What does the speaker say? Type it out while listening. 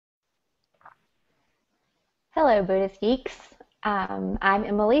Hello, Buddhist Geeks. I'm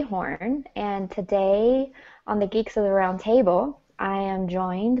Emily Horn, and today on the Geeks of the Round Table, I am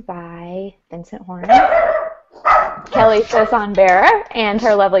joined by Vincent Horn, Kelly Sosan Bearer, and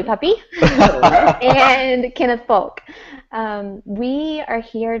her lovely puppy, and Kenneth Folk. We are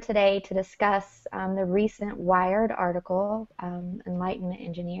here today to discuss the recent Wired article, Enlightenment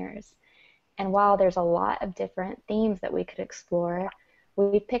Engineers. And while there's a lot of different themes that we could explore,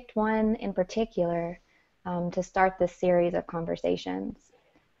 we picked one in particular to start this series of conversations.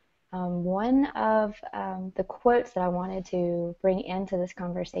 One of the quotes that I wanted to bring into this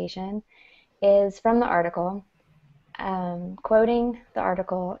conversation is from the article. Quoting the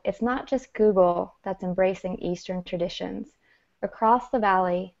article, "It's not just Google that's embracing Eastern traditions. Across the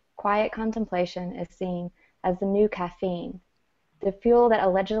valley, quiet contemplation is seen as the new caffeine, the fuel that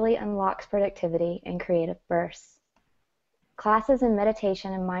allegedly unlocks productivity and creative bursts. Classes in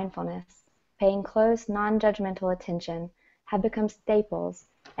meditation and mindfulness, paying close, non-judgmental attention, have become staples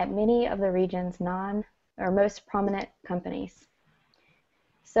at many of the region's most prominent companies."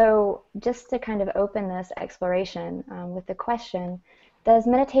 So just to kind of open this exploration with the question, does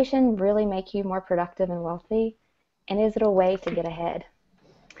meditation really make you more productive and wealthy? And is it a way to get ahead?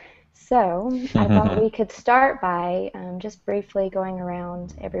 So I thought we could start by just briefly going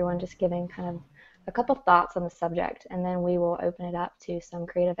around, everyone just giving kind of a couple thoughts on the subject, and then we will open it up to some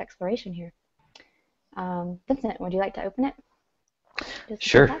creative exploration here. Vincent, would you like to open it?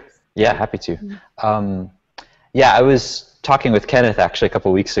 Sure. Yeah, happy to. Yeah, I was talking with Kenneth actually a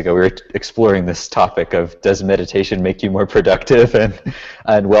couple weeks ago. We were exploring this topic of does meditation make you more productive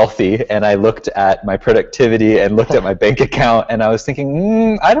and wealthy? And I looked at my productivity and looked at my bank account, and I was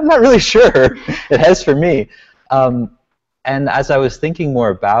thinking, I'm not really sure. It has for me. And as I was thinking more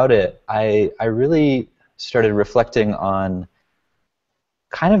about it, I really started reflecting on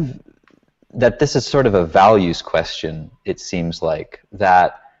kind of that this is sort of a values question, it seems like.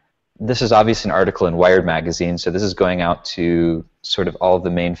 That this is obviously an article in Wired magazine, so this is going out to sort of all of the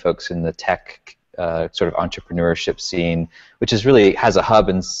main folks in the tech sort of entrepreneurship scene, which is really has a hub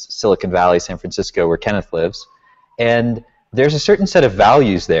in Silicon Valley, San Francisco, where Kenneth lives. And there's a certain set of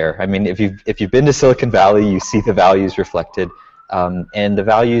values there. I mean, if you've been to Silicon Valley, you see the values reflected. And the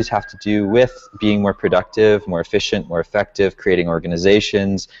values have to do with being more productive, more efficient, more effective, creating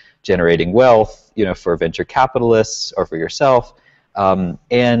organizations, generating wealth, for venture capitalists or for yourself.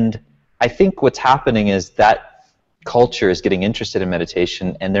 And I think what's happening is that culture is getting interested in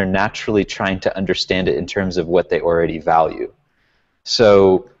meditation, and they're naturally trying to understand it in terms of what they already value.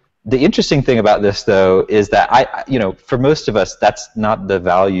 So the interesting thing about this, though, is that for most of us, that's not the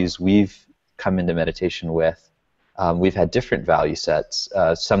values we've come into meditation with. We've had different value sets,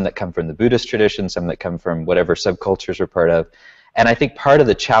 some that come from the Buddhist tradition, some that come from whatever subcultures we're part of. And I think part of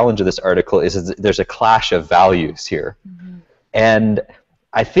the challenge of this article is that there's a clash of values here. Mm-hmm. And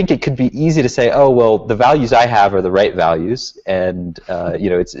I think it could be easy to say, oh, well, the values I have are the right values, and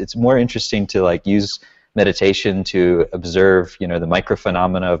it's more interesting to use meditation to observe the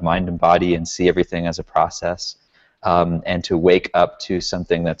microphenomena of mind and body and see everything as a process, and to wake up to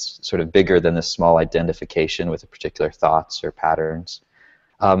something that's sort of bigger than the small identification with particular thoughts or patterns.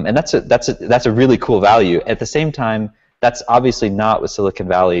 And that's a really cool value. At the same time, that's obviously not what Silicon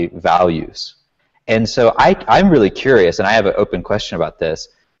Valley values. And so I'm really curious, and I have an open question about this.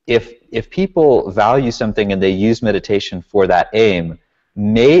 If people value something and they use meditation for that aim,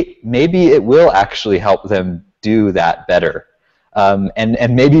 maybe it will actually help them do that better.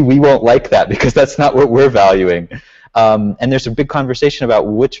 And maybe we won't like that because that's not what we're valuing. And there's a big conversation about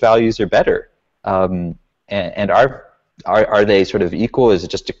which values are better. And are they sort of equal? Is it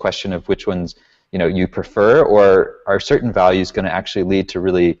just a question of which ones you prefer, or are certain values going to actually lead to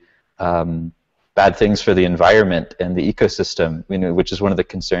really bad things for the environment and the ecosystem, which is one of the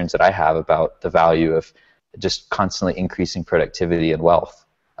concerns that I have about the value of just constantly increasing productivity and wealth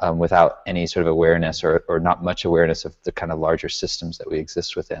without any sort of awareness or not much awareness of the kind of larger systems that we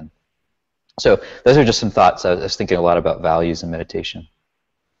exist within. So those are just some thoughts. I was thinking a lot about values and meditation.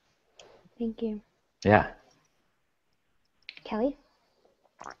 Thank you. Yeah. Kelly?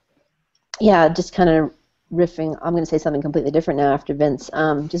 Yeah, just kind of riffing. I'm going to say something completely different now after Vince.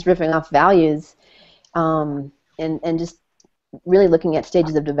 Just riffing off values, and just really looking at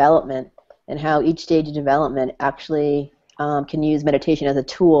stages of development and how each stage of development actually can use meditation as a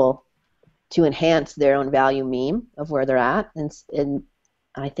tool to enhance their own value meme of where they're at. And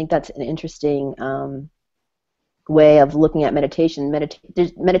I think that's an interesting way of looking at meditation.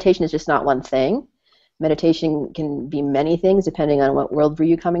 Meditation is just not one thing. Meditation can be many things depending on what worldview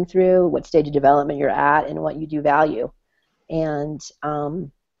you're coming through, what stage of development you're at, and what you do value. And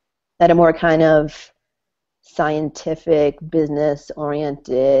at a more kind of scientific,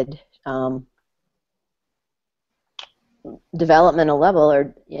 business-oriented developmental level,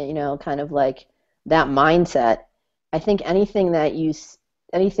 or kind of like that mindset. I think anything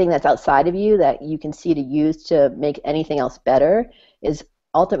that's outside of you that you can see to use to make anything else better is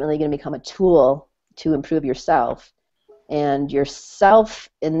ultimately going to become a tool to improve yourself. And yourself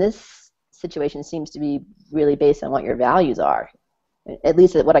in this situation seems to be really based on what your values are, at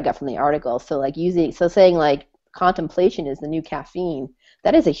least what I got from the article. So like saying like contemplation is the new caffeine,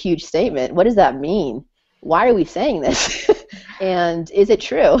 that is a huge statement. What does that mean? Why are we saying this? And is it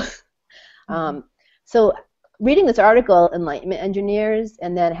true? So reading this article, Enlightenment Engineers,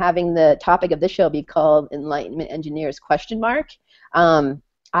 and then having the topic of this show be called Enlightenment Engineers ?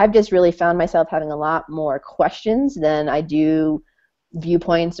 I've just really found myself having a lot more questions than I do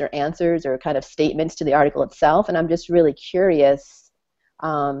viewpoints or answers or kind of statements to the article itself, and I'm just really curious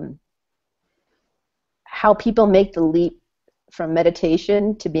how people make the leap from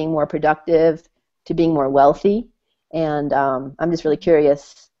meditation to being more productive to being more wealthy, and I'm just really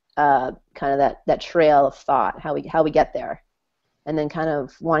curious kind of that trail of thought, how we get there, and then kind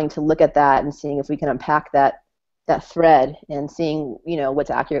of wanting to look at that and seeing if we can unpack that thread and seeing what's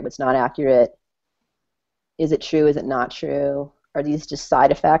accurate, what's not accurate. Is it true? Is it not true? Are these just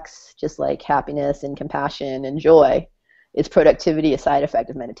side effects, just like happiness and compassion and joy? Is productivity a side effect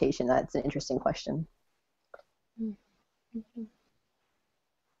of meditation? That's an interesting question. Mm-hmm.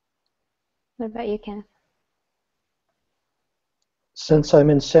 What about you, Kenneth? Since I'm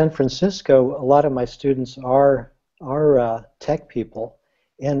in San Francisco, a lot of my students are tech people,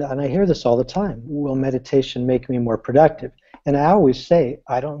 and I hear this all the time. Will meditation make me more productive? And I always say,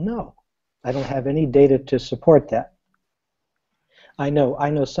 I don't know. I don't have any data to support that. I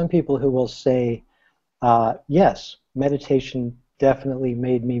know some people who will say, yes, meditation definitely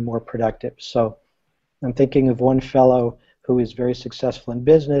made me more productive. So I'm thinking of one fellow who is very successful in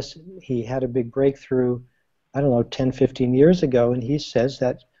business. He had a big breakthrough, I don't know, 10, 15 years ago, and he says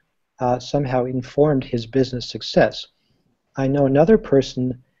that somehow informed his business success. I know another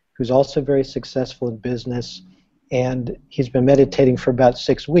person who's also very successful in business, and he's been meditating for about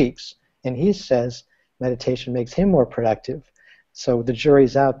 6 weeks, and he says meditation makes him more productive. So the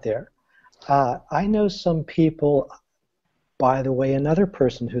jury's out there. I know some people, by the way, another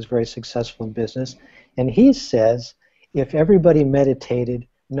person who's very successful in business, and he says if everybody meditated,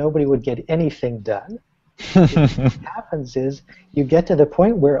 nobody would get anything done. What happens is you get to the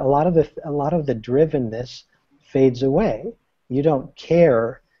point where a lot of the drivenness fades away. You don't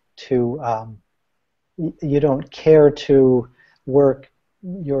care to work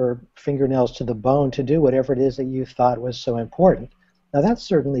your fingernails to the bone to do whatever it is that you thought was so important. Now that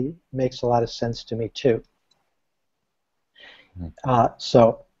certainly makes a lot of sense to me too.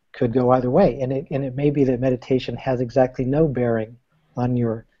 So could go either way, and it may be that meditation has exactly no bearing on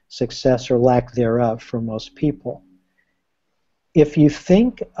your success or lack thereof for most people. If you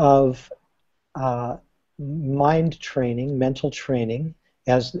think of mind training, mental training,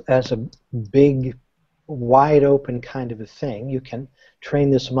 as a big, wide open kind of a thing, you can train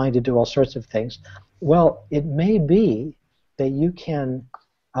this mind to do all sorts of things. Well, it may be that you can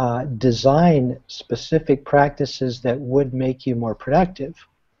design specific practices that would make you more productive.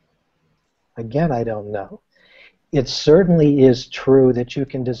 Again, I don't know. It certainly is true that you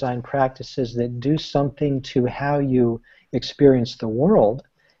can design practices that do something to how you experience the world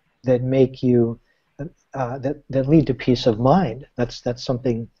that make you that lead to peace of mind. That's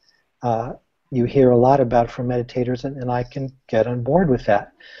something you hear a lot about from meditators, and I can get on board with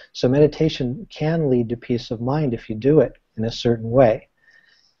that. So meditation can lead to peace of mind if you do it in a certain way.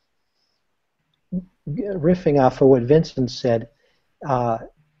 Riffing off of what Vincent said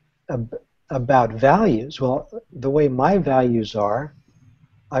about values, well, the way my values are,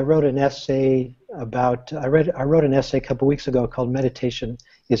 I wrote an essay about, I wrote an essay a couple weeks ago called Meditation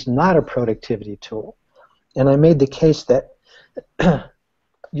is Not a Productivity Tool. And I made the case that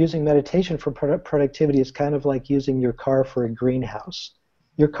using meditation for productivity is kind of like using your car for a greenhouse.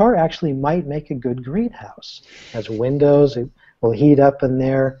 Your car actually might make a good greenhouse. It has windows, it will heat up in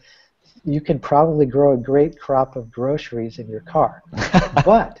there. You could probably grow a great crop of groceries in your car.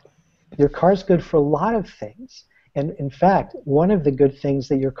 But your car's good for a lot of things. And in fact, one of the good things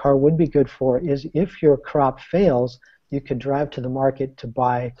that your car would be good for is if your crop fails, you could drive to the market to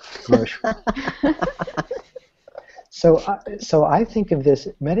buy groceries. So I think of this,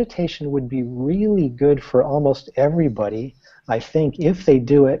 meditation would be really good for almost everybody, I think, if they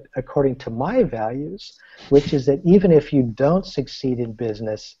do it according to my values, which is that even if you don't succeed in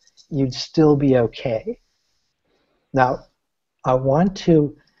business, you'd still be okay. Now, I want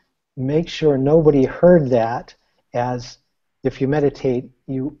to make sure nobody heard that as if you meditate,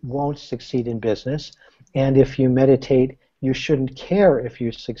 you won't succeed in business, and if you meditate, you shouldn't care if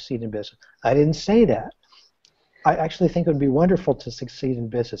you succeed in business. I didn't say that. I actually think it would be wonderful to succeed in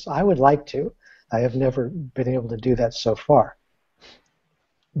business. I would like to. I have never been able to do that so far.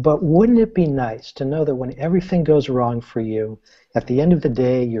 But wouldn't it be nice to know that when everything goes wrong for you, at the end of the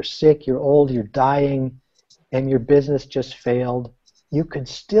day, you're sick, you're old, you're dying, and your business just failed, you could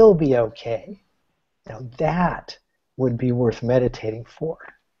still be okay? Now that would be worth meditating for.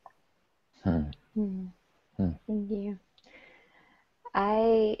 Thank you.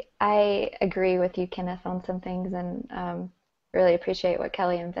 I agree with you, Kenneth, on some things, and really appreciate what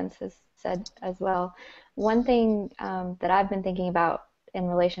Kelly and Vince has said as well. One thing that I've been thinking about in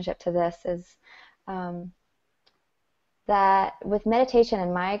relationship to this is that with meditation,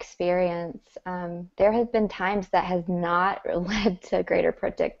 in my experience, there have been times that has not led to greater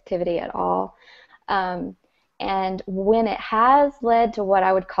productivity at all. And when it has led to what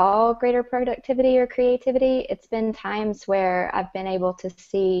I would call greater productivity or creativity, it's been times where I've been able to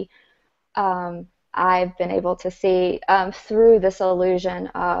see through this illusion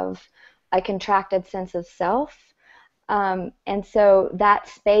of a contracted sense of self. And so that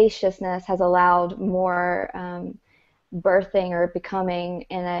spaciousness has allowed more birthing or becoming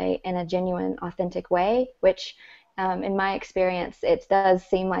in a genuine, authentic way, which in my experience, it does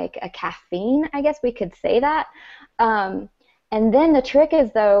seem like a caffeine, I guess we could say that. And then the trick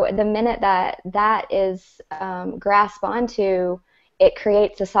is, though, the minute that is grasped onto, it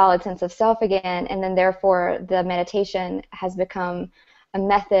creates a solid sense of self again, and then therefore the meditation has become a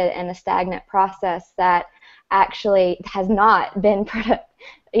method and a stagnant process that actually has not been,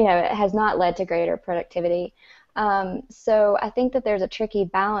 it has not led to greater productivity. So I think that there's a tricky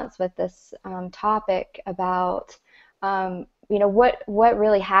balance with this topic about what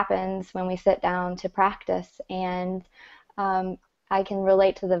really happens when we sit down to practice. And I can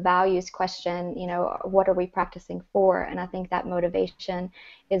relate to the values question, what are we practicing for? And I think that motivation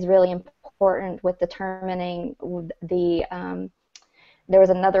is really important with determining there was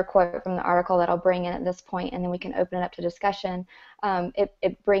another quote from the article that I'll bring in at this point, and then we can open it up to discussion.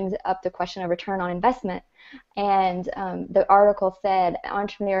 It brings up the question of return on investment. And the article said,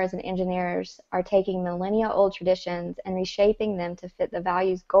 entrepreneurs and engineers are taking millennia-old traditions and reshaping them to fit the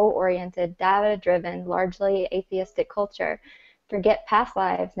values goal-oriented, data-driven, largely atheistic culture. Forget past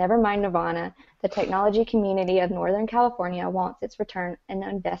lives, never mind nirvana. The technology community of Northern California wants its return on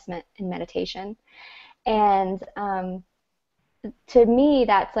investment in meditation. And to me,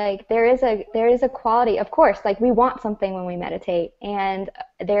 that's like there is a quality, of course, like we want something when we meditate, and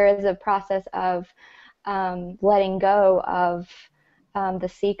there is a process of letting go of the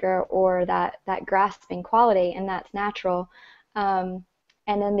seeker or that grasping quality, and that's natural.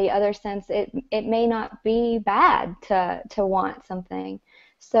 And in the other sense, it may not be bad to want something.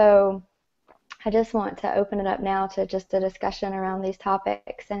 So I just want to open it up now to just a discussion around these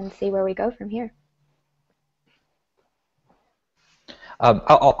topics and see where we go from here.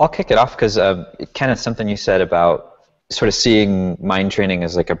 I'll kick it off because Kenneth, something you said about sort of seeing mind training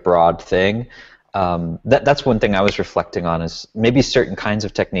as like a broad thing. That's one thing I was reflecting on, is maybe certain kinds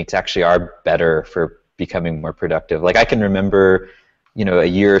of techniques actually are better for becoming more productive. Like I can remember, a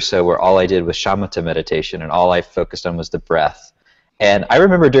year or so where all I did was shamatha meditation and all I focused on was the breath. And I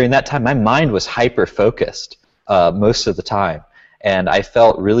remember during that time my mind was hyper-focused most of the time. And I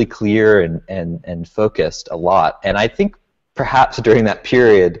felt really clear and focused a lot. And I think perhaps during that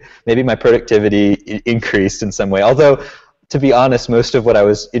period, maybe my productivity increased in some way. Although, to be honest, most of what I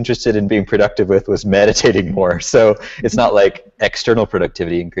was interested in being productive with was meditating more. So it's not like external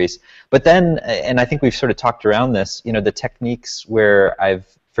productivity increased. But then, and I think we've sort of talked around this, the techniques where I've,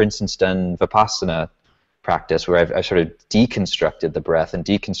 for instance, done Vipassana practice, where I've sort of deconstructed the breath and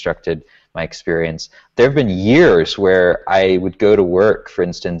deconstructed my experience. There have been years where I would go to work, for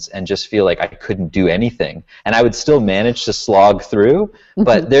instance, and just feel like I couldn't do anything. And I would still manage to slog through,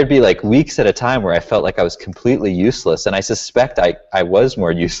 but there'd be like weeks at a time where I felt like I was completely useless, and I suspect I was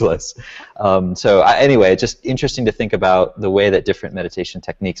more useless. Anyway, just interesting to think about the way that different meditation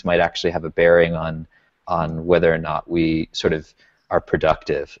techniques might actually have a bearing on whether or not we sort of are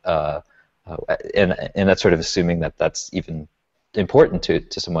productive. And that's sort of assuming that that's even important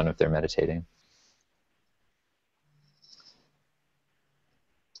to someone if they're meditating.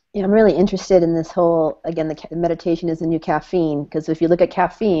 Yeah, I'm really interested in this whole, again, the meditation is the new caffeine, because if you look at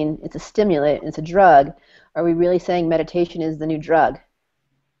caffeine, it's a stimulant, it's a drug. Are we really saying meditation is the new drug?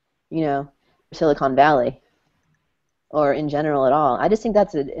 Silicon Valley, or in general at all? I just think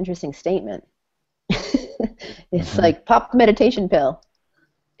that's an interesting statement. It's like, pop the meditation pill.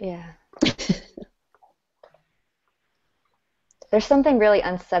 Yeah. There's something really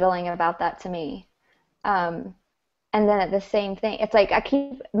unsettling about that to me. And then at the same thing, it's like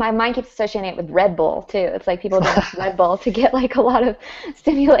my mind keeps associating it with Red Bull too. It's like people drink Red Bull to get like a lot of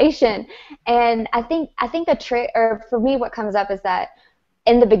stimulation. And I think the trick, or for me, what comes up is that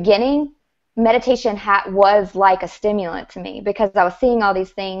in the beginning, meditation was like a stimulant to me because I was seeing all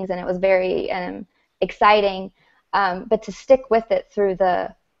these things and it was very exciting. But to stick with it through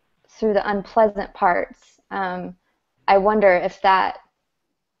the unpleasant parts, I wonder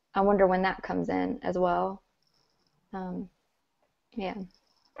when that comes in as well. Yeah.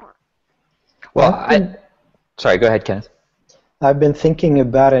 Well, sorry, go ahead, Kenneth. I've been thinking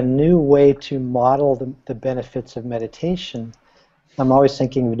about a new way to model the benefits of meditation. I'm always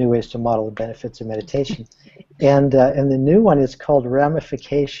thinking of new ways to model the benefits of meditation. And the new one is called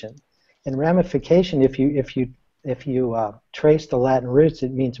ramification. And ramification, if you trace the Latin roots,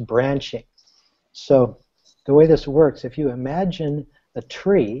 it means branching. So the way this works, if you imagine a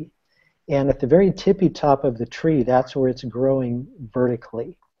tree, and at the very tippy top of the tree, that's where it's growing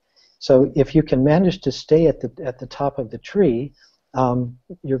vertically. So if you can manage to stay at the top of the tree,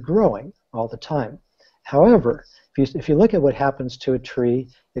 you're growing all the time. However, if you look at what happens to a tree,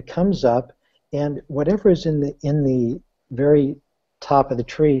 it comes up, and whatever is in the very top of the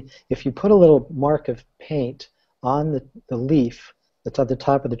tree, if you put a little mark of paint on the leaf that's at the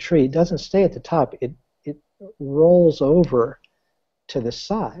top of the tree, it doesn't stay at the top. It rolls over to the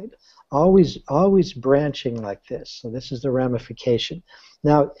side. Always branching like this. So this is the ramification.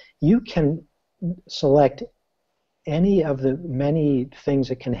 Now, you can select any of the many things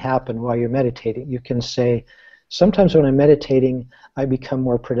that can happen while you're meditating. You can say, sometimes when I'm meditating, I become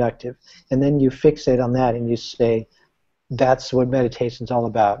more productive. And then you fixate on that and you say, that's what meditation's all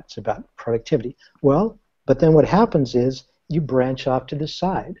about. It's about productivity. Well, but then what happens is you branch off to the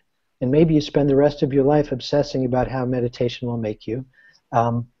side. And maybe you spend the rest of your life obsessing about how meditation will make you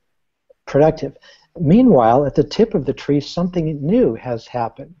productive. Meanwhile, at the tip of the tree, something new has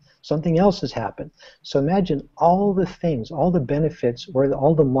happened. Something else has happened. So imagine all the things, all the benefits, or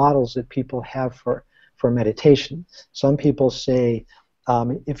all the models that people have for meditation. Some people say,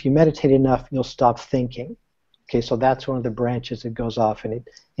 if you meditate enough, you'll stop thinking. Okay, so that's one of the branches that goes off, and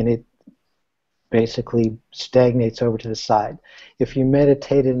it basically stagnates over to the side. If you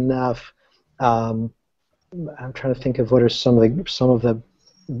meditate enough, I'm trying to think of what are some of the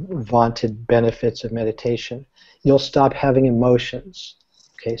vaunted benefits of meditation. You'll stop having emotions.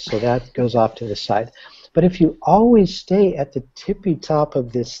 Okay, so that goes off to the side. But if you always stay at the tippy top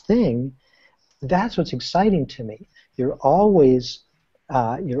of this thing, that's what's exciting to me. You're always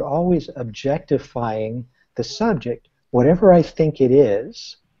objectifying the subject, whatever I think it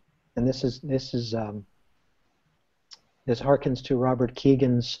is. And this harkens to Robert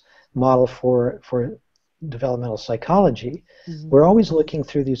Kegan's model for developmental psychology. Mm-hmm. We're always looking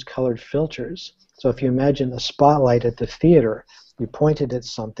through these colored filters. So if you imagine a spotlight at the theater, you point it at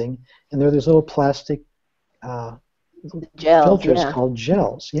something, and there are these little plastic filters called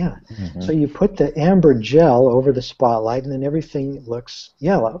gels. Yeah. Mm-hmm. So you put the amber gel over the spotlight, and then everything looks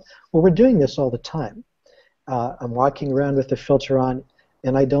yellow. Well, we're doing this all the time. I'm walking around with the filter on,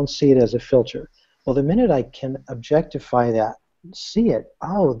 and I don't see it as a filter. Well, the minute I can objectify that, see it,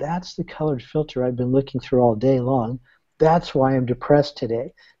 oh, that's the colored filter I've been looking through all day long. That's why I'm depressed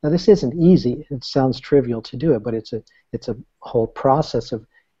today. Now, this isn't easy. It sounds trivial to do it, but it's a whole process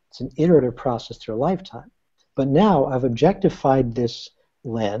it's an iterative process through a lifetime. But now I've objectified this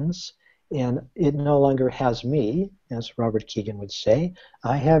lens, and it no longer has me, as Robert Kegan would say.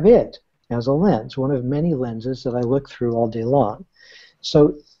 I have it as a lens, one of many lenses that I look through all day long.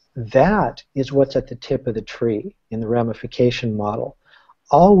 So that is what's at the tip of the tree in the ramification model.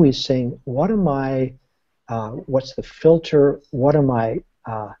 Always saying, what am I, what's the filter, what am I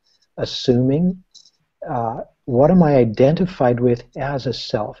assuming, what am I identified with as a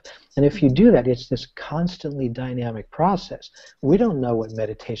self? And if you do that, it's this constantly dynamic process. We don't know what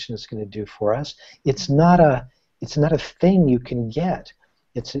meditation is going to do for us. It's not a thing you can get.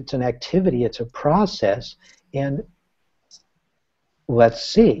 It's an activity, it's a process, and let's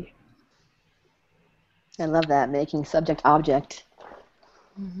see. I love that, making subject object.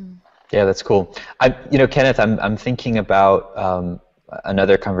 Mm-hmm. Yeah, that's cool. Kenneth, I'm thinking about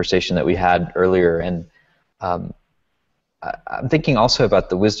another conversation that we had earlier, and I'm thinking also about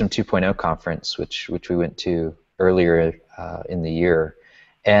the Wisdom 2.0 conference, which we went to earlier in the year.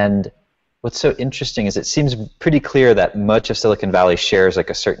 And what's so interesting is it seems pretty clear that much of Silicon Valley shares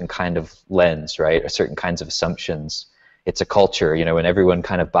like a certain kind of lens, right? A certain kinds of assumptions. It's a culture, and everyone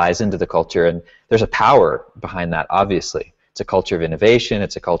kind of buys into the culture, and there's a power behind that, obviously. It's a culture of innovation.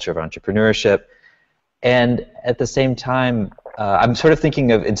 It's a culture of entrepreneurship. And at the same time, I'm sort of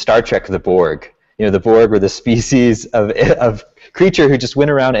thinking of, in Star Trek, the Borg. You know, the Borg were the species of creature who just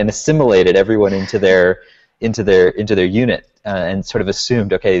went around and assimilated everyone into their unit, and sort of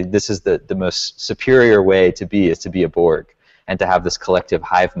assumed, okay, this is the most superior way to be, is to be a Borg and to have this collective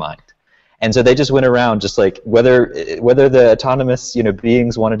hive mind. And so they just went around, just like whether the autonomous, you know,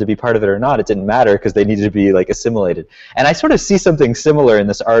 beings wanted to be part of it or not, it didn't matter, because they needed to be like assimilated. And I sort of see something similar in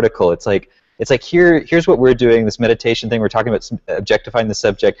this article. It's like here's what we're doing, this meditation thing. We're talking about objectifying the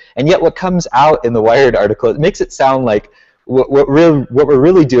subject, and yet what comes out in the Wired article, it makes it sound like what we're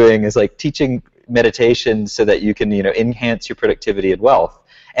really doing is like teaching meditation so that you can, you know, enhance your productivity and wealth.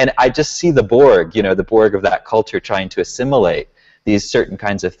 And I just see the Borg, you know, the Borg of that culture trying to assimilate these certain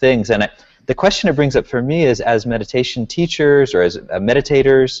kinds of things. And the question it brings up for me is, as meditation teachers or as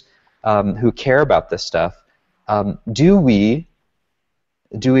meditators who care about this stuff, do we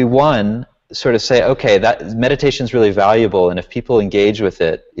one, sort of say, okay, that meditation is really valuable, and if people engage with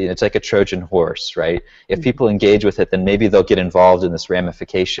it, you know, it's like a Trojan horse, right? If people engage with it, then maybe they'll get involved in this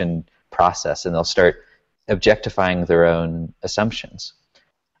ramification process, and they'll start objectifying their own assumptions.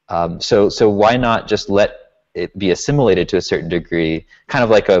 So why not just let it be assimilated to a certain degree, kind of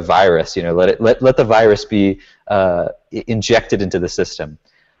like a virus? You know, let the virus be injected into the system.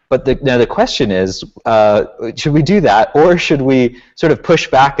 But now the question is, should we do that, or should we sort of push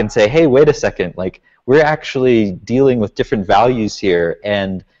back and say, hey, wait a second, like, we're actually dealing with different values here,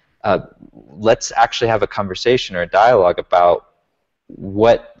 and let's actually have a conversation or a dialogue about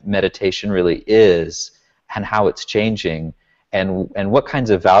what meditation really is and how it's changing, and what kinds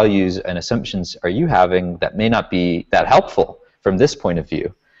of values and assumptions are you having that may not be that helpful from this point of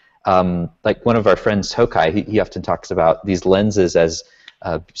view. Like one of our friends, Hokai, he often talks about these lenses as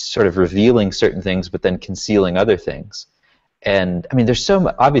sort of revealing certain things but then concealing other things. And I mean, there's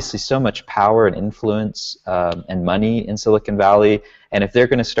obviously so much power and influence and money in Silicon Valley, and if they're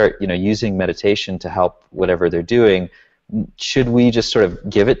going to start, you know, using meditation to help whatever they're doing, should we just sort of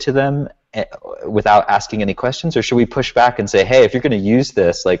give it to them without asking any questions, or should we push back and say, hey, if you're going to use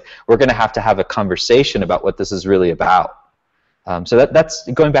this, like, we're going to have a conversation about what this is really about? So that's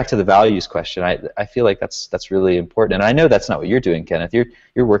going back to the values question. I feel like that's really important, and I know that's not what you're doing, Kenneth.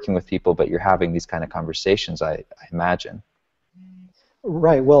 You're working with people, but you're having these kind of conversations, I imagine.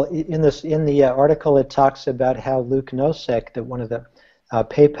 Right. Well, in the article, it talks about how Luke Nosek, one of the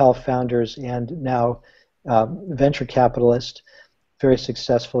PayPal founders and now venture capitalist, very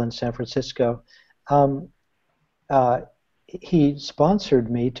successful in San Francisco, he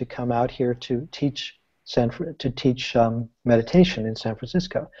sponsored me to come out here to teach meditation in San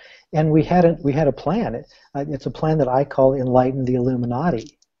Francisco, and we had a plan. It's a plan that I call Enlighten the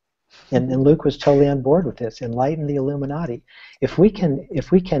Illuminati, and Luke was totally on board with this. Enlighten the Illuminati. If we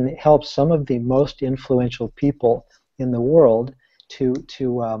can help some of the most influential people in the world to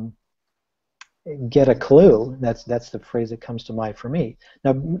get a clue, that's the phrase that comes to mind for me.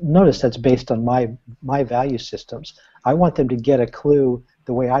 Now, notice that's based on my value systems. I want them to get a clue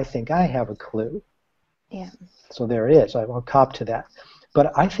the way I think I have a clue. Yeah. So there it is. I'll cop to that.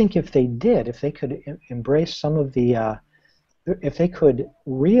 But I think if they could embrace some of the, if they could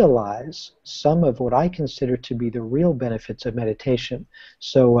realize some of what I consider to be the real benefits of meditation,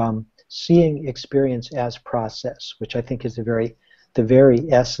 so seeing experience as process, which I think is the very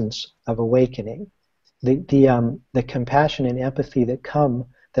essence of awakening, the compassion and empathy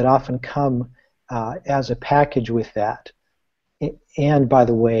that often come as a package with that. And by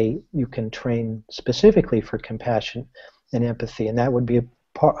the way, you can train specifically for compassion and empathy, and that would be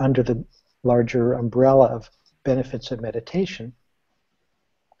under the larger umbrella of benefits of meditation.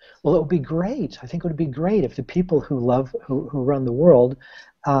 Well, it would be great. I think it would be great if the people who run the world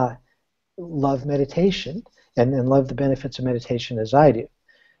love meditation and love the benefits of meditation as I do.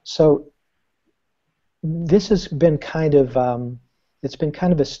 So this has been kind of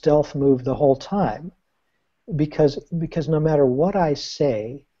a stealth move the whole time. Because no matter what I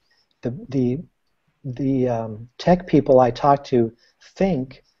say, the tech people I talk to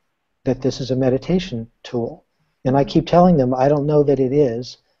think that this is a meditation tool, and I keep telling them I don't know that it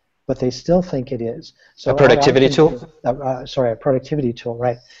is, but they still think it is. So a productivity tool? Sorry, a productivity tool,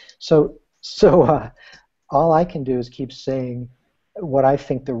 right? So all I can do is keep saying what I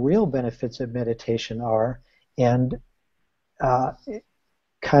think the real benefits of meditation are, and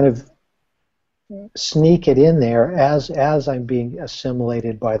kind of sneak it in there as I'm being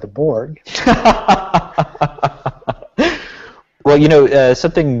assimilated by the Borg. Well, you know,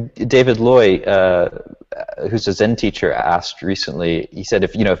 something David Loy, who's a Zen teacher, asked recently. He said,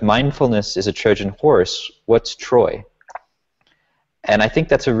 if mindfulness is a Trojan horse, what's Troy? And I think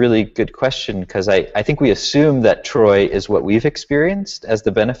that's a really good question, because I think we assume that Troy is what we've experienced as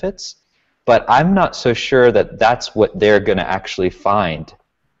the benefits, but I'm not so sure that that's what they're going to actually find.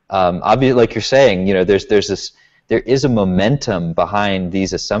 Obviously, like you're saying, there is a momentum behind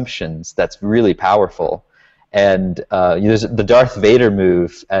these assumptions that's really powerful. And there's the Darth Vader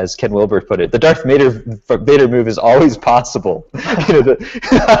move, as Ken Wilber put it. The Darth Vader move is always possible.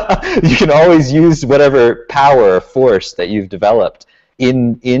 You can always use whatever power or force that you've developed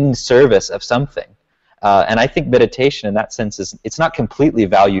in service of something. And I think meditation, in that sense, it's not completely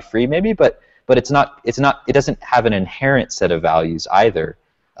value-free, maybe, but it doesn't have an inherent set of values either,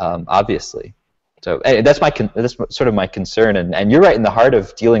 obviously. So that's sort of my concern, and you're right in the heart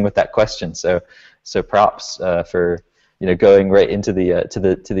of dealing with that question. So props for going right into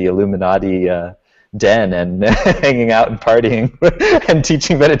the Illuminati den and hanging out and partying and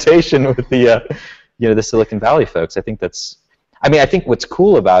teaching meditation with the Silicon Valley folks. I think what's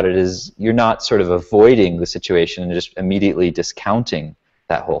cool about it is you're not sort of avoiding the situation and just immediately discounting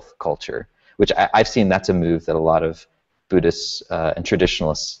that whole culture, which I've seen that's a move that a lot of Buddhists and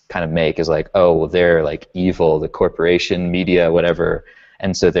traditionalists kind of make, is like, oh, well, they're like evil, the corporation, media, whatever,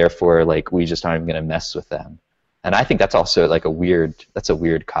 and so therefore, like, we just aren't even going to mess with them. And I think that's also like a weird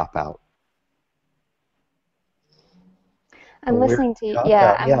cop-out. I'm listening to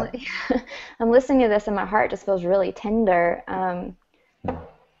I'm listening to this, and my heart just feels really tender.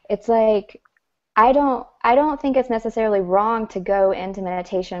 It's like I don't think it's necessarily wrong to go into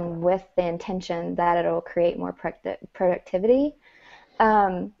meditation with the intention that it'll create more productivity.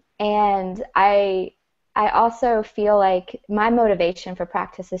 And I also feel like my motivation for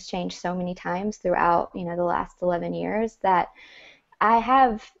practice has changed so many times throughout, the last 11 years, that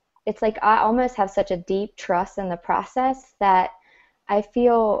it's like I almost have such a deep trust in the process that I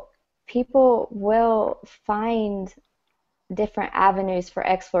feel people will find different avenues for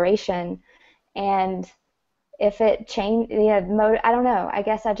exploration. And if it changed, I don't know, I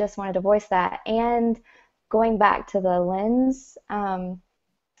guess I just wanted to voice that. And going back to the lens,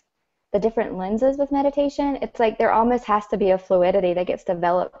 the different lenses with meditation, it's like there almost has to be a fluidity that gets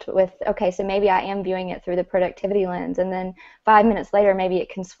developed with, okay, so maybe I am viewing it through the productivity lens, and then 5 minutes later maybe it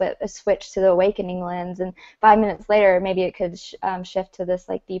can switch to the awakening lens, and 5 minutes later maybe it could shift to this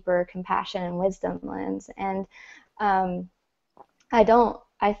like deeper compassion and wisdom lens. And I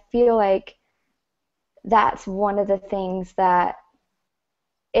feel like that's one of the things that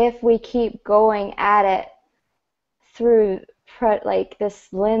if we keep going at it through like this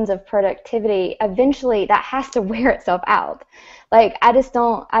lens of productivity, eventually that has to wear itself out. Like I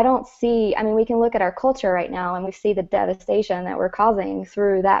don't see, we can look at our culture right now and we see the devastation that we're causing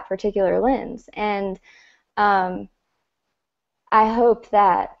through that particular lens. And I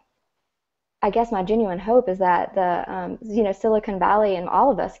guess my genuine hope is that the Silicon Valley and all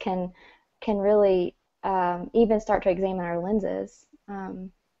of us can really even start to examine our lenses.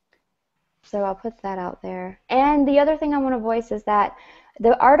 So I'll put that out there. And the other thing I want to voice is that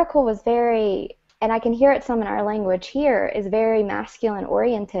the article was very, and I can hear it some in our language here, is very masculine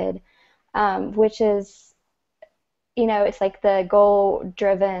oriented, which is, it's like the goal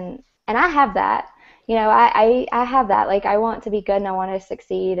driven, and I have that. I have that. Like I want to be good and I want to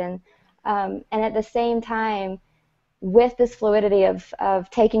succeed, and at the same time, with this fluidity of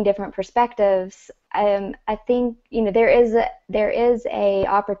taking different perspectives, I think there is a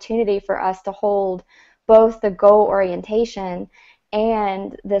opportunity for us to hold both the goal orientation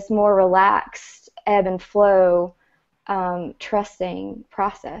and this more relaxed ebb and flow, trusting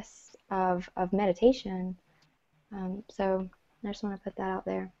process of meditation. So I just want to put that out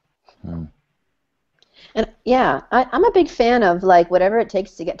there. And yeah, I'm a big fan of like whatever it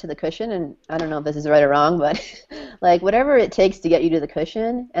takes to get to the cushion, and I don't know if this is right or wrong, but like whatever it takes to get you to the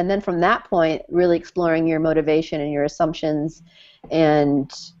cushion, and then from that point really exploring your motivation and your assumptions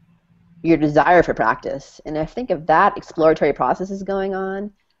and your desire for practice. And I think if that exploratory process is going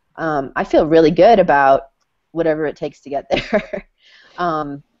on, I feel really good about whatever it takes to get there.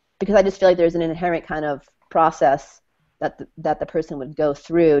 Because I just feel like there's an inherent kind of process that the person would go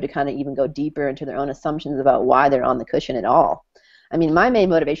through to kind of even go deeper into their own assumptions about why they're on the cushion at all. My main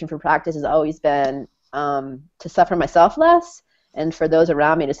motivation for practice has always been to suffer myself less, and for those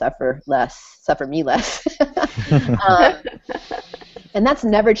around me to suffer me less. And that's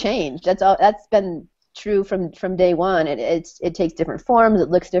never changed. That's been true from day one. It takes different forms, it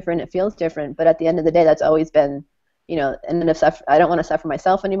looks different, it feels different, but at the end of the day, that's always been, and if I don't want to suffer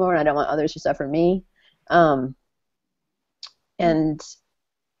myself anymore, and I don't want others to suffer me. And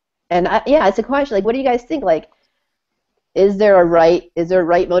it's a question, like, what do you guys think? Like, is there a right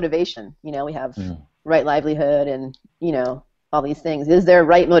motivation? We have right livelihood and, all these things? Is there a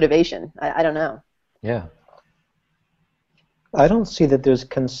right motivation? I don't know. Yeah. I don't see that there's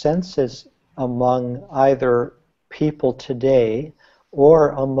consensus among either people today or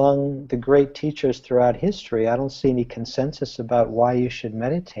among the great teachers throughout history. I don't see any consensus about why you should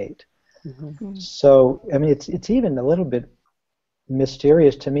meditate. Mm-hmm. So, I mean, it's even a little bit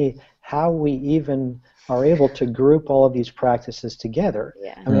mysterious to me how we even are able to group all of these practices together.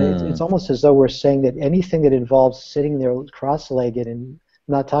 Yeah. I mean, it's almost as though we're saying that anything that involves sitting there cross-legged and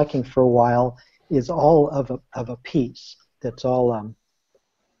not talking for a while is all of a piece. That's all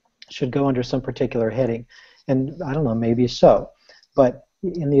should go under some particular heading, and I don't know, maybe so. But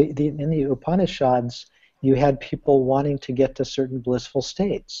in the Upanishads, you had people wanting to get to certain blissful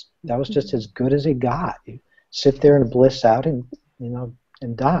states. That was just as good as it got. You sit there and bliss out, and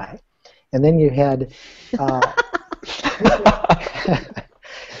and die. And then you had,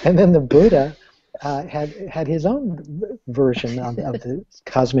 and then the Buddha had his own version of the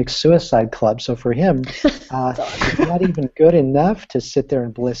Cosmic Suicide Club. So for him, it's not even good enough to sit there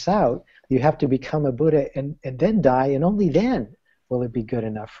and bliss out. You have to become a Buddha and then die, and only then will it be good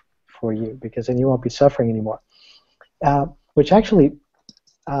enough for you, because then you won't be suffering anymore. Which actually,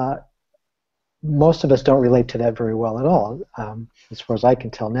 most of us don't relate to that very well at all, as far as I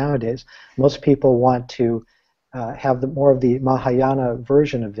can tell nowadays. Most people want to have more of the Mahayana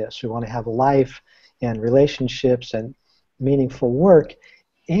version of this. We want to have life and relationships and meaningful work,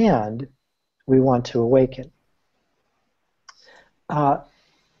 and we want to awaken.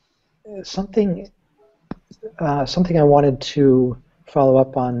 Something I wanted to follow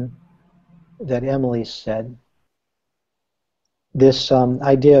up on that Emily said, this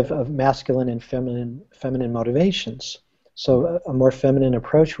idea of masculine and feminine motivations. So a more feminine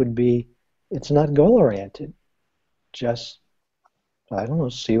approach would be, it's not goal-oriented. Just, I don't know,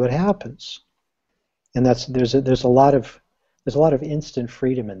 see what happens. And there's a lot of instant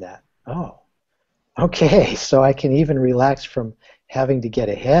freedom in that. Oh, okay, so I can even relax from having to get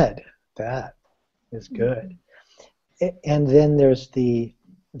ahead. That is good. And then there's the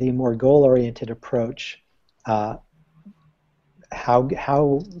more goal-oriented approach.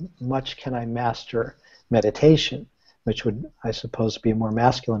 How much can I master meditation, which would, I suppose, be a more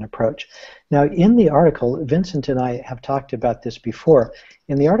masculine approach. Now, in the article, Vincent and I have talked about this before.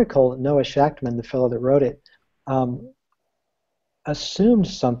 In the article, Noah Shachtman, the fellow that wrote it, assumed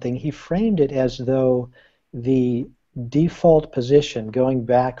something. He framed it as though the default position going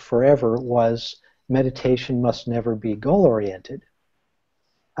back forever was meditation must never be goal-oriented.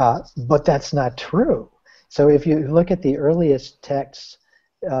 But that's not true. So if you look at the earliest texts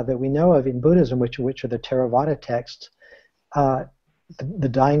that we know of in Buddhism, which are the Theravada texts, the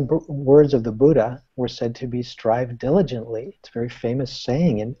dying words of the Buddha were said to be strive diligently. It's a very famous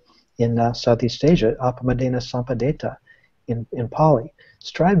saying in Southeast Asia, apamadena sampadeta in Pali.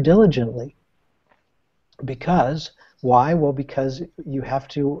 Strive diligently. Because, why? Well, because you have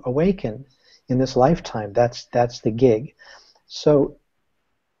to awaken in this lifetime. That's the gig. So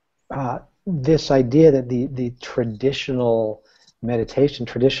this idea that the traditional meditation,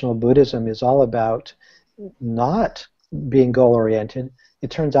 traditional Buddhism is all about not being goal-oriented, it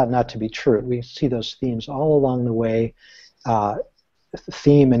turns out not to be true. We see those themes all along the way,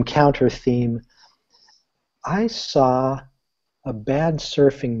 theme and counter-theme. I saw a bad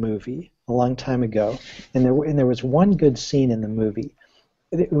surfing movie a long time ago, and there was one good scene in the movie.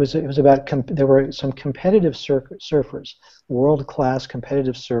 It was about there were some competitive surfers, world-class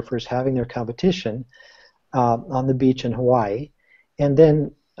competitive surfers having their competition on the beach in Hawaii, and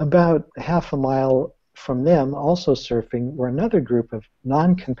then about half a mile from them, also surfing, were another group of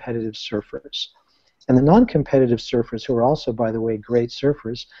non-competitive surfers. And the non-competitive surfers, who were also, by the way, great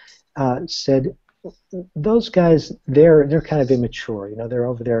surfers, said, those guys, they're kind of immature. They're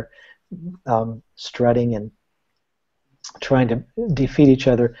over there strutting and trying to defeat each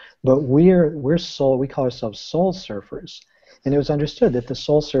other, but we call ourselves soul surfers. And it was understood that the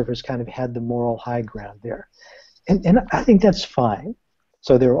soul surfers kind of had the moral high ground there. And I think that's fine.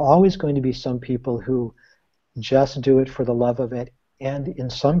 So there are always going to be some people who just do it for the love of it, and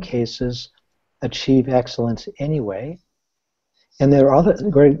in some cases achieve excellence anyway. And there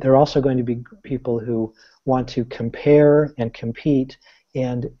are also going to be people who want to compare and compete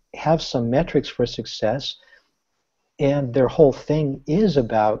and have some metrics for success, and their whole thing is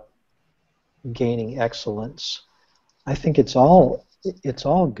about gaining excellence. I think it's all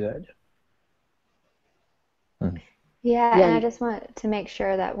good. Yeah, and I just want to make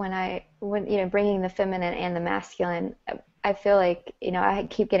sure that when bringing the feminine and the masculine, I feel like I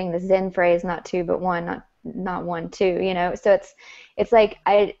keep getting the Zen phrase, not two but one, not one two. So it's like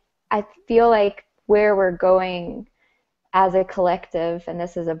I feel like where we're going as a collective, and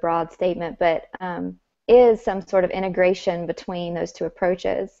this is a broad statement, but is some sort of integration between those two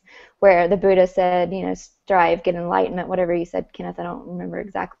approaches, where the Buddha said, strive, get enlightenment, whatever you said, Kenneth, I don't remember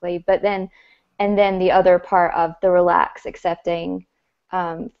exactly, but then the other part of the relax, accepting,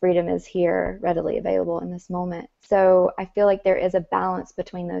 freedom is here, readily available in this moment. So I feel like there is a balance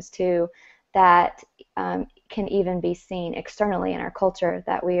between those two that can even be seen externally in our culture,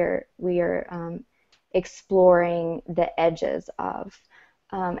 that we are exploring the edges of.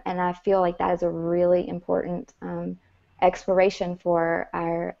 And I feel like that is a really important exploration for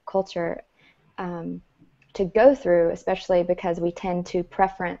our culture to go through, especially because we tend to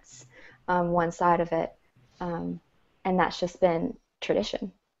preference one side of it, and that's just been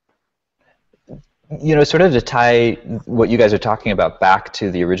tradition. Sort of to tie what you guys are talking about back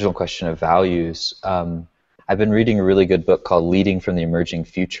to the original question of values, I've been reading a really good book called Leading from the Emerging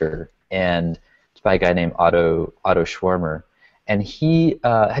Future, and it's by a guy named Otto Schwarmer. And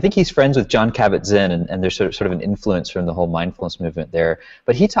I think he's friends with John Kabat-Zinn, and there's sort of an influence from the whole mindfulness movement there.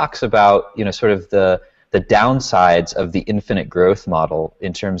 But he talks about, sort of the downsides of the infinite growth model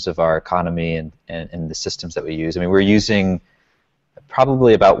in terms of our economy and the systems that we use. I mean, we're using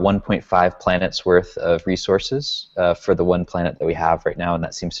probably about 1.5 planets worth of resources for the one planet that we have right now, and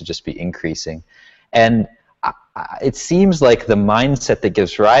that seems to just be increasing. And it seems like the mindset that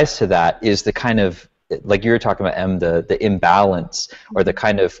gives rise to that is the kind of, like you were talking about, the imbalance, or the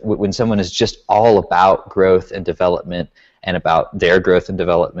kind of, when someone is just all about growth and development, and about their growth and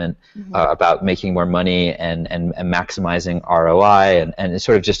development, about making more money and maximizing ROI, and it's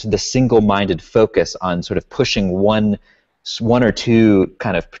sort of just the single-minded focus on sort of pushing one or two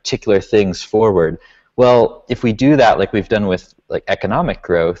kind of particular things forward. Well, if we do that like we've done with like economic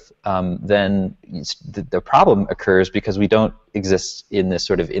growth, then the problem occurs because we don't exist in this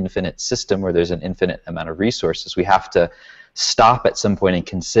sort of infinite system where there's an infinite amount of resources. We have to stop at some point and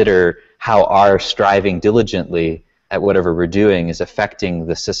consider how our striving diligently at whatever we're doing is affecting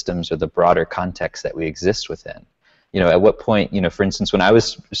the systems or the broader context that we exist within. At what point, for instance, when I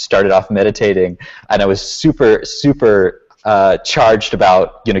started off meditating and I was super charged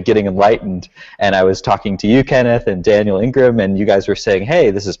about getting enlightened, and I was talking to you, Kenneth, and Daniel Ingram, and you guys were saying,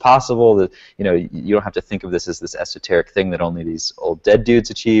 hey, this is possible, that you don't have to think of this as this esoteric thing that only these old dead dudes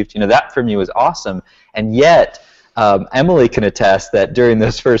achieved. That for me was awesome. And yet Emily can attest that during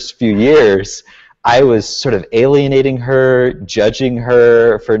those first few years I was sort of alienating her, judging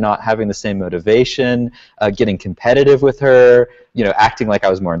her for not having the same motivation, getting competitive with her, acting like I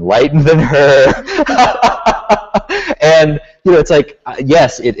was more enlightened than her. And it's like,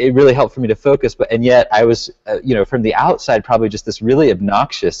 yes, it really helped for me to focus, and yet I was, from the outside, probably just this really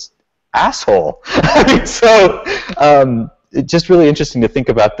obnoxious asshole. So it's just really interesting to think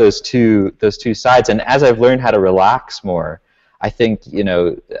about those two sides. And as I've learned how to relax more, I think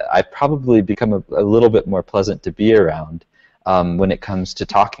I've probably become a little bit more pleasant to be around when it comes to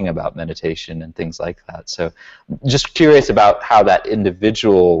talking about meditation and things like that. So just curious about how that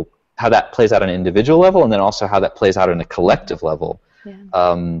plays out on an individual level, and then also how that plays out on a collective level.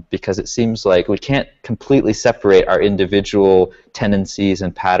 Yeah. Because it seems like we can't completely separate our individual tendencies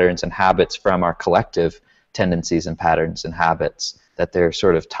and patterns and habits from our collective tendencies and patterns and habits, that they're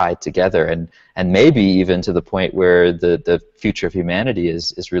sort of tied together, and maybe even to the point where the future of humanity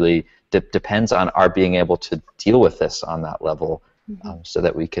is really depends on our being able to deal with this on that level, so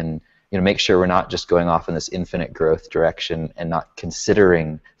that we can make sure we're not just going off in this infinite growth direction and not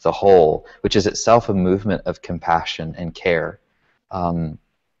considering the whole, which is itself a movement of compassion and care, and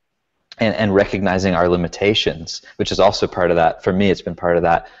recognizing our limitations, which is also part of that. For me, it's been part of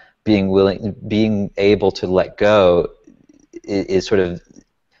that. Being able to let go is sort of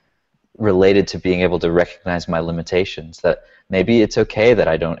related to being able to recognize my limitations, that maybe it's okay that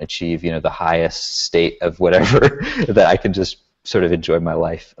I don't achieve the highest state of whatever, that I can just sort of enjoy my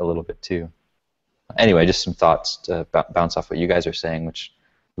life a little bit too. Anyway, just some thoughts to bounce off what you guys are saying, which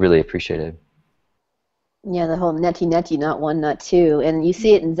really appreciated. Yeah, the whole neti, not one, not two, and you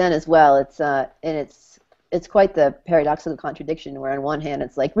see it in Zen as well. It's quite the paradoxical contradiction, where on one hand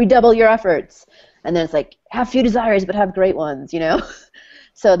it's like redouble your efforts, and then it's like have few desires but have great ones.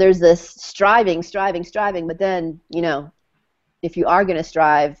 So there's this striving, but then if you are going to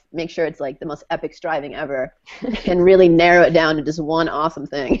strive, make sure it's like the most epic striving ever, and really narrow it down to just one awesome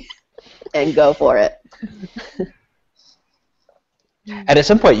thing and go for it. And at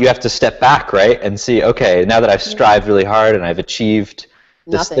some point you have to step back, right, and see, okay, now that I've strived really hard and I've achieved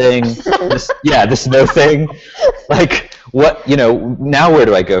this thing, this no thing, like what, now where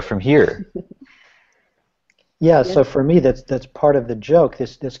do I go from here? Yeah, so for me, that's part of the joke.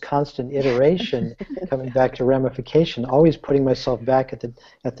 This constant iteration, coming back to ramification, always putting myself back at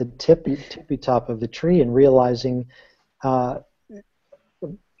the tippy top of the tree and realizing all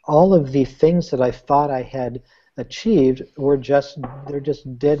of the things that I thought I had achieved they're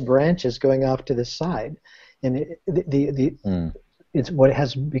just dead branches going off to the side, and it's what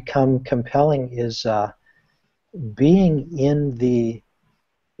has become compelling is being in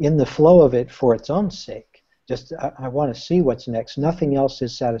the flow of it for its own sake. Just I want to see what's next. Nothing else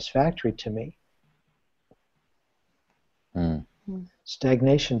is satisfactory to me.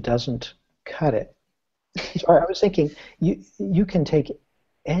 Stagnation doesn't cut it. So I was thinking, you can take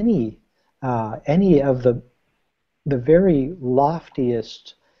any of the very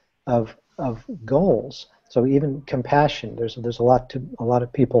loftiest of goals. So even compassion. There's a lot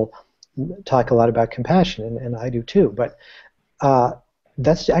of people talk a lot about compassion, and I do too. But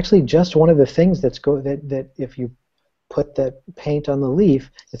that's actually just one of the things that if you put the paint on the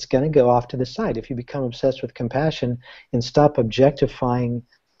leaf, it's going to go off to the side. If you become obsessed with compassion and stop objectifying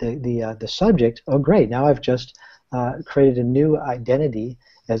the subject, oh great, now I've just created a new identity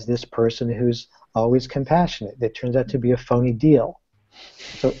as this person who's always compassionate. That turns out to be a phony deal.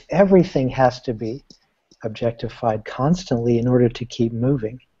 So everything has to be objectified constantly in order to keep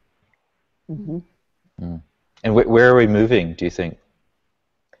moving. And where are we moving, do you think?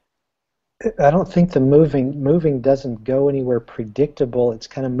 I don't think the moving doesn't go anywhere predictable. It's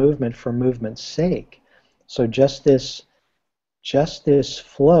kind of movement for movement's sake. So just this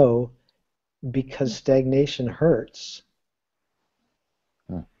flow, because stagnation hurts.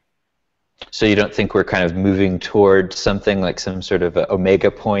 So you don't think we're kind of moving toward something like some sort of a omega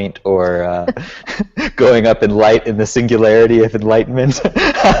point, or going up in light in the singularity of enlightenment?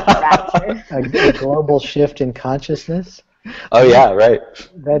 a global shift in consciousness? Oh yeah, right.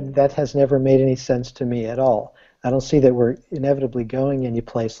 That has never made any sense to me at all. I don't see that we're inevitably going any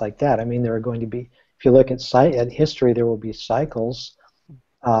place like that. I mean, there are going to be, if you look at history, there will be cycles.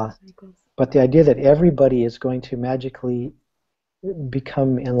 But the idea that everybody is going to magically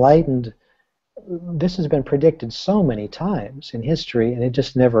become enlightened, this has been predicted so many times in history, and it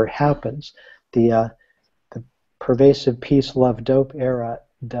just never happens. The pervasive peace, love, dope era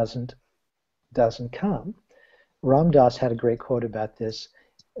doesn't come. Ram Dass had a great quote about this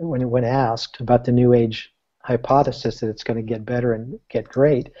when asked about the New Age hypothesis that it's going to get better and get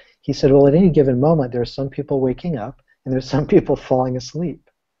great. He said, well, at any given moment, there are some people waking up and there's some people falling asleep.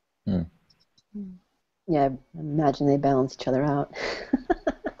 Yeah, I imagine they balance each other out.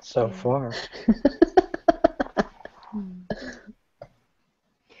 So far.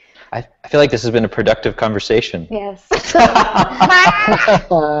 I feel like this has been a productive conversation. Yes.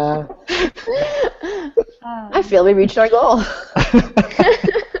 I feel we reached our goal.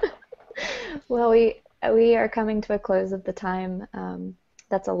 Well, we are coming to a close of the time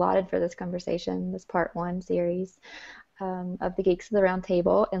that's allotted for this conversation, this part 1 series of the Geeks of the Round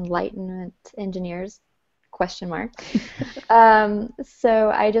Table, Enlightenment Engineers, ? So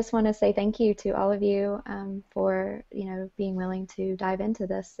I just want to say thank you to all of you for being willing to dive into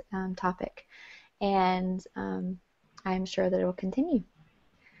this topic, and I'm sure that it will continue.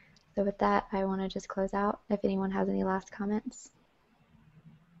 So with that, I want to just close out. If anyone has any last comments.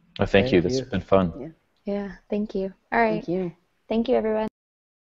 Oh, thank you. This has been fun. Yeah, thank you. All right. Thank you. Thank you, everyone.